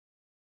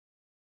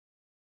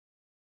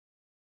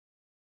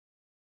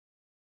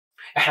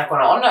احنا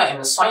كنا قلنا ان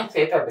الساين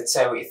ثيتا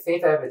بتساوي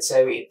الثيتا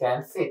بتساوي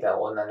التان ثيتا،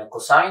 وقلنا ان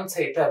الكوساين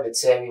ثيتا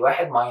بتساوي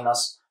 1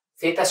 ماينس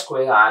ثيتا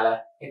سكوير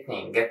على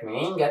 2. جت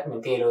منين؟ جت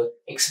من تايلور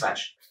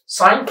اكسبانشن.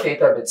 ساين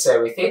ثيتا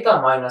بتساوي ثيتا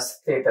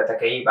ماينس ثيتا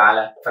تكعيب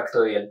على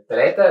فاكتوريال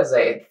 3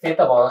 زائد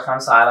ثيتا باور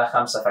 5 على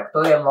 5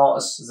 فاكتوريال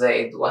ناقص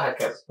زائد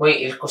وهكذا.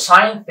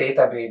 والكوساين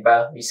ثيتا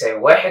بيبقى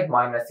بيساوي 1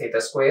 ماينس ثيتا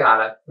سكوير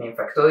على 2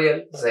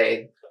 فاكتوريال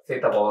زائد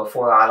ثيتا باور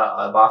 4 على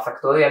 4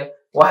 فاكتوريال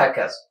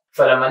وهكذا.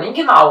 فلما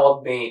نيجي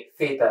نعوض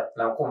بثيتا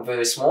لما يكون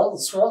فيري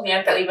سمول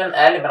يعني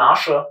تقريبا اقل من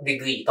 10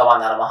 ديجري، طبعا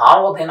انا لما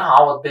هعوض هنا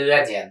هعوض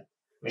بالراديان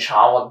مش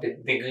هعوض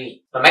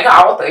بالديجري. لما اجي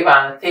اعوض تقريبا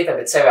عن الثيتا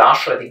بتساوي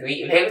 10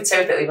 ديجري اللي هي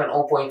بتساوي تقريبا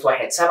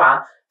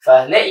 0.17،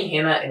 فهلاقي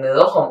هنا ان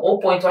الرقم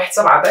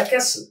 0.17 ده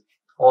كسر،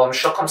 هو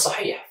مش رقم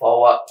صحيح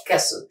فهو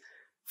كسر.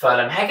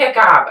 فلما هاجي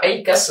اكعب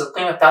اي كسر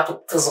القيمه بتاعته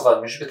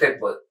بتصغر مش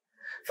بتكبر،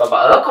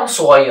 فبقى رقم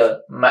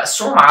صغير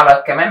مقسوم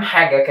على كمان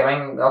حاجه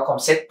كمان رقم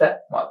 6.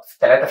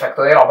 3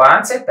 فاكتوريال عباره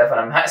عن 6،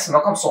 فلما هقسم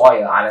رقم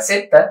صغير على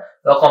 6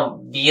 رقم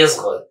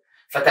بيصغر.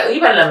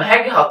 فتقريبا لما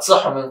هاجي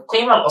هتصحه من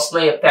القيمه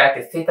الاصليه بتاعت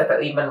الثيتا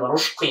تقريبا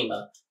ملوش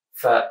قيمه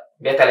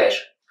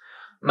فبيتلاشى.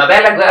 ما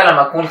بالك بقى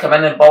لما يكون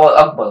كمان الباور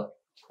اكبر،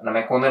 لما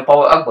يكون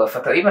الباور اكبر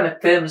فتقريبا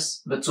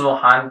الترمز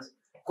بتروح عند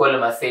كل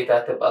ما الثيتا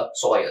تبقى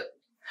صغيره.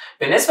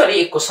 بالنسبه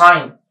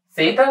للكوساين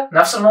ثيتا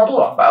نفس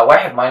الموضوع، بقى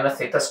 1 ماينس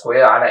ثيتا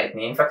سكوير على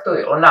 2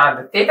 فاكتوريال. قلنا عند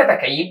الثيتا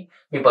تكعيب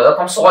بيبقى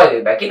رقم صغير،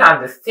 يبقى اكيد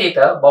عند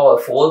الثيتا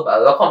باور 4 بقى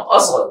الرقم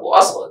اصغر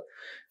واصغر.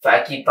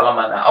 فاكيد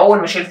طالما انا اول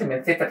ما شلت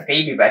من ثيتا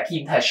تكعيب يبقى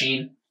اكيد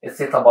هشيل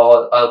الثيتا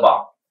باور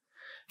 4.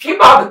 في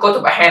بعض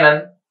الكتب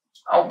احيانا،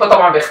 او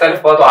طبعا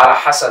بيختلف برضه على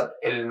حسب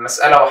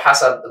المساله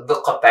وحسب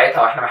الدقه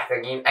بتاعتها واحنا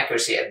محتاجين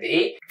اكيورسي قد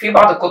ايه. في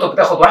بعض الكتب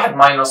بتاخد 1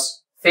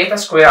 ماينس ثيتا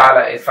سكوير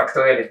على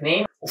الفاكتوريال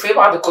 2، وفي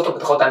بعض الكتب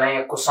بتاخدها ان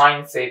هي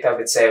كوساين ثيتا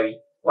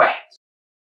بتساوي 1.